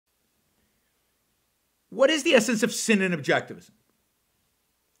what is the essence of sin in objectivism?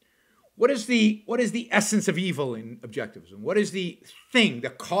 What is the essence of evil in objectivism? What is the thing, the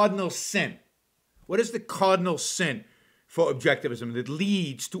cardinal sin? What is the cardinal sin for objectivism that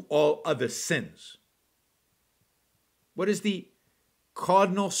leads to all other sins? What is the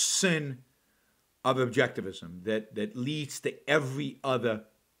cardinal sin of objectivism that leads to every other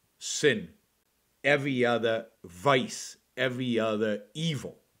sin, every other vice, every other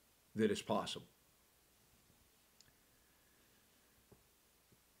evil that is possible?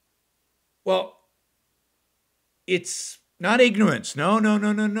 Well, it's not ignorance.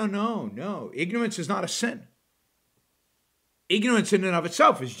 No. Ignorance is not a sin. Ignorance in and of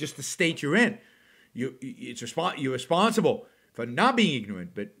itself is just the state you're in. You're responsible for not being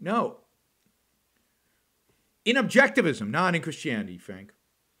ignorant, but no. In objectivism, not in Christianity, Frank,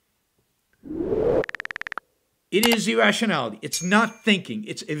 it is irrationality. It's not thinking.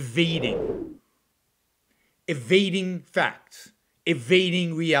 It's evading. Evading facts.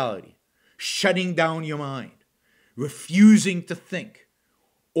 Evading reality. Shutting down your mind. Refusing to think.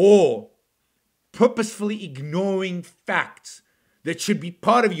 Or purposefully ignoring facts that should be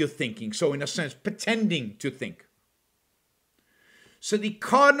part of your thinking. So in a sense, pretending to think. So the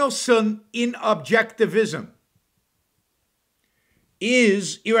cardinal sin in objectivism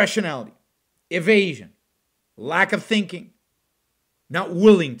is irrationality, evasion, lack of thinking, not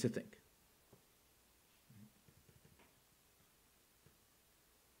willing to think.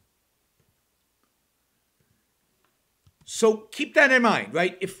 So keep that in mind,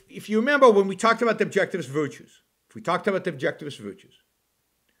 right? If you remember when we talked about the objectivist virtues,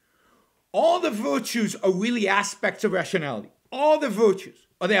 all the virtues are really aspects of rationality. All the virtues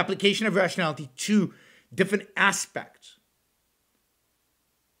are the application of rationality to different aspects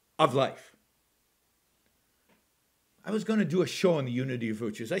of life. I was going to do a show on the unity of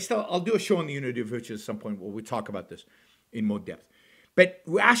virtues. I'll do a show on the unity of virtues at some point where we talk about this in more depth. But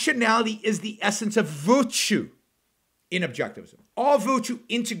rationality is the essence of virtue in objectivism. All virtue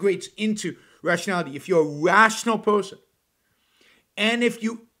integrates into rationality. If you're a rational person, and if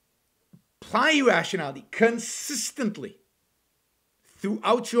you apply rationality consistently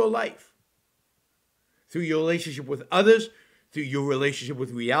throughout your life, through your relationship with others, through your relationship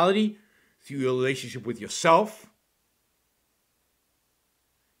with reality, through your relationship with yourself,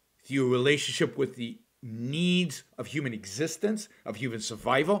 through your relationship with the needs of human existence, of human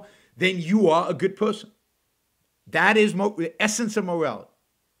survival, then you are a good person. That is the essence of morality.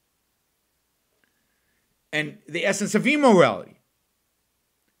 And the essence of immorality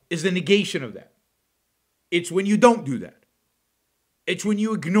is the negation of that. It's when you don't do that. It's when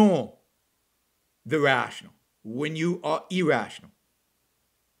you ignore the rational, when you are irrational.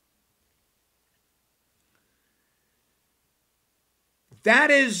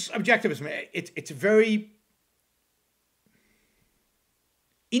 That is objectivism. It's very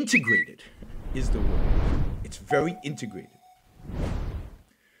integrated, is the word. It's very integrated.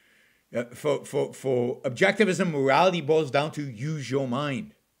 For objectivism, morality boils down to use your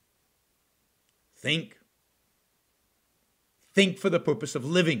mind. Think. Think for the purpose of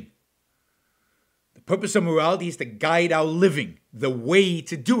living. The purpose of morality is to guide our living. The way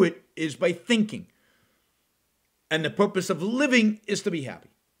to do it is by thinking. And the purpose of living is to be happy.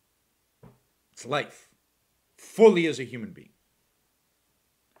 It's life, fully as a human being.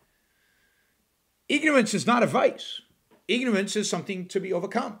 Ignorance is not a vice. Ignorance is something to be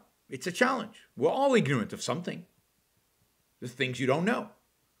overcome. It's a challenge. We're all ignorant of something. There's things you don't know.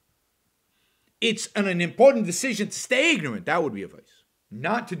 It's an important decision to stay ignorant. That would be a vice.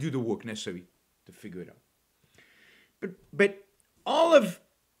 Not to do the work necessary to figure it out. But all of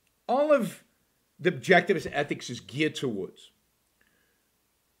the objectivist ethics is geared towards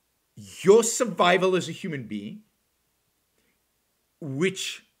your survival as a human being,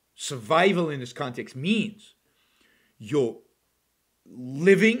 which survival in this context means you're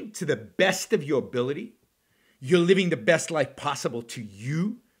living to the best of your ability. You're living the best life possible to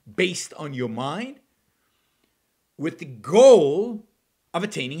you based on your mind with the goal of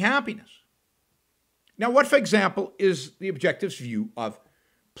attaining happiness. Now, what, for example, is the objectivist view of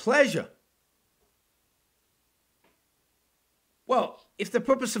pleasure? Well, if the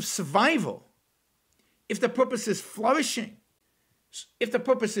purpose of survival, if the purpose is flourishing, if the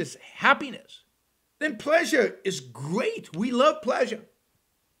purpose is happiness, then pleasure is great. We love pleasure.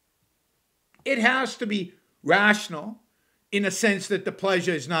 It has to be rational in a sense that the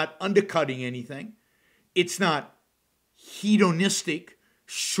pleasure is not undercutting anything. It's not hedonistic,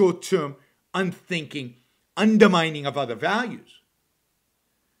 short-term, unthinking, undermining of other values.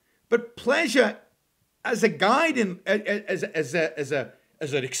 But pleasure as a guide and as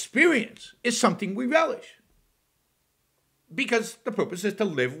as an experience is something we relish. Because the purpose is to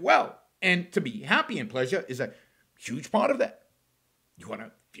live well. And to be happy and pleasure is a huge part of that. You want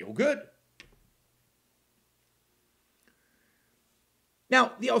to feel good.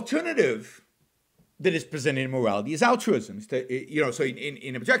 Now, the alternative that is presented in morality is altruism. So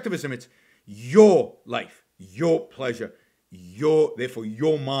in Objectivism, it's your life, your pleasure, therefore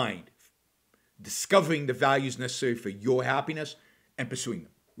your mind, discovering the values necessary for your happiness and pursuing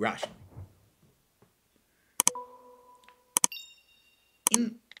them rationally.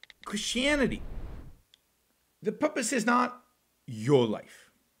 In Christianity, the purpose is not your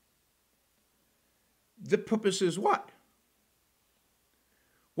life. The purpose is what?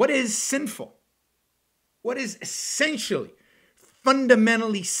 What is sinful? What is essentially,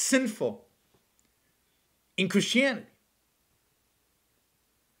 fundamentally sinful in Christianity?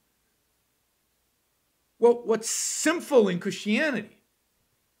 Well, what's sinful in Christianity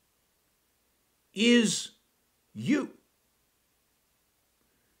is you,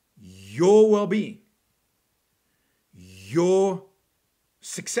 your well-being, your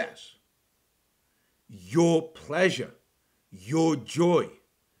success, your pleasure, your joy,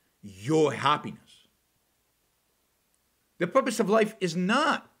 your happiness. The purpose of life is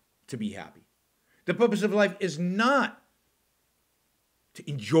not to be happy. The purpose of life is not to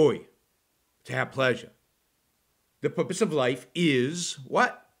enjoy, to have pleasure. The purpose of life is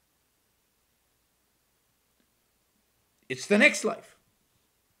what? It's the next life.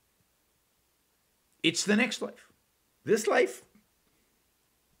 It's the next life. This life,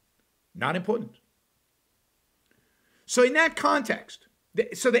 not important. So in that context,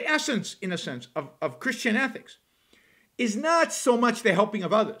 the essence, in a sense, of Christian ethics is not so much the helping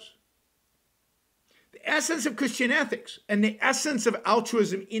of others. The essence of Christian ethics and the essence of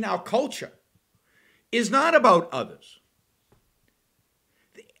altruism in our culture is not about others.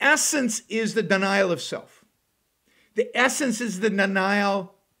 The essence is the denial of self. The essence is the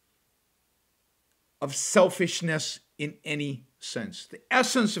denial of selfishness in any sense. The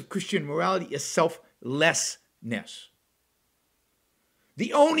essence of Christian morality is selflessness.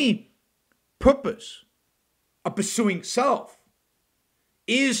 The only purpose of pursuing self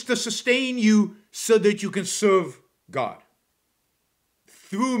is to sustain you so that you can serve God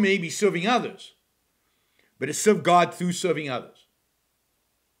through maybe serving others, but to serve God through serving others.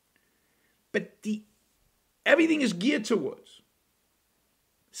 But everything is geared towards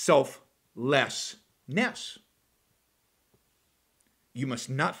selflessness. You must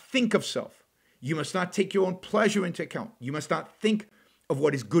not think of self. You must not take your own pleasure into account. You must not think of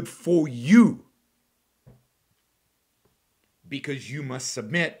what is good for you, because you must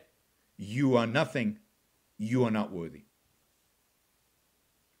submit. You are nothing. You are not worthy.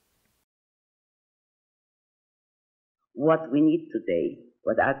 What we need today,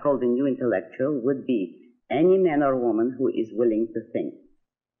 what I call the new intellectual, would be any man or woman who is willing to think.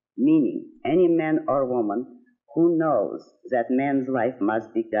 Meaning, any man or woman who knows that man's life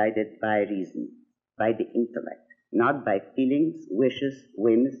must be guided by reason, by the intellect, not by feelings, wishes,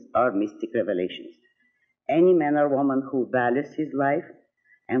 whims, or mystic revelations. Any man or woman who values his life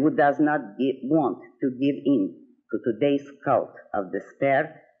and who does not want to give in to today's cult of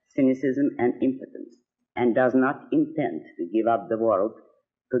despair, cynicism, and impotence, and does not intend to give up the world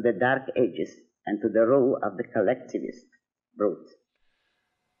to the dark ages and to the rule of the collectivist brute.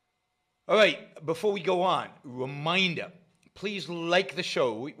 All right, before we go on, reminder, please like the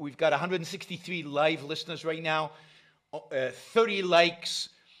show. We've got 163 live listeners right now, 30 likes.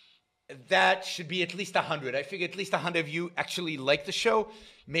 That should be at least 100. I figure at least 100 of you actually like the show.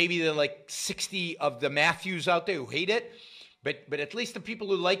 Maybe there are like 60 of the Matthews out there who hate it, but at least the people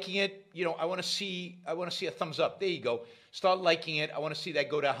who are liking it, I want to see a thumbs up. There you go. Start liking it. I want to see that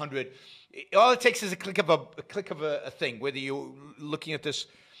go to 100. All it takes is a click of a thing. Whether you're looking at this,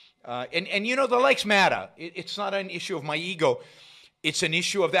 and the likes matter. It's not an issue of my ego. It's an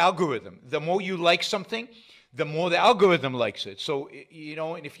issue of the algorithm. The more you like something, the more the algorithm likes it. So,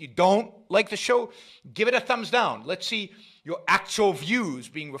 and if you don't like the show, give it a thumbs down. Let's see your actual views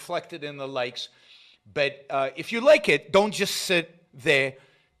being reflected in the likes. But if you like it, don't just sit there.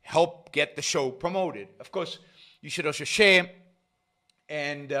 Help get the show promoted. Of course, you should also share,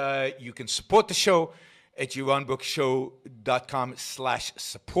 and you can support the show at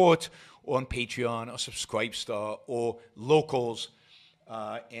JeronBrooksShow.com/support, or on Patreon or Subscribestar or Locals.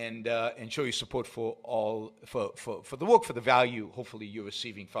 And show your support for the work, for the value hopefully you're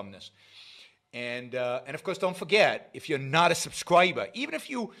receiving from this. And of course, don't forget, if you're not a subscriber, even if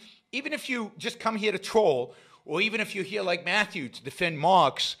you just come here to troll, or even if you're here like Matthew to defend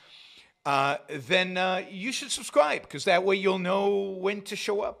Marx, then you should subscribe, because that way you'll know when to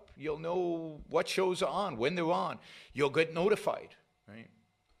show up. You'll know what shows are on, when they're on. You'll get notified, right?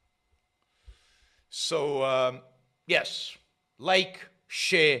 So, yes, like,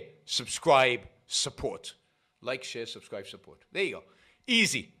 share, subscribe, support. Like, share, subscribe, support. There you go.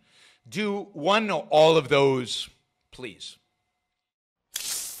 Easy. Do one or all of those, please.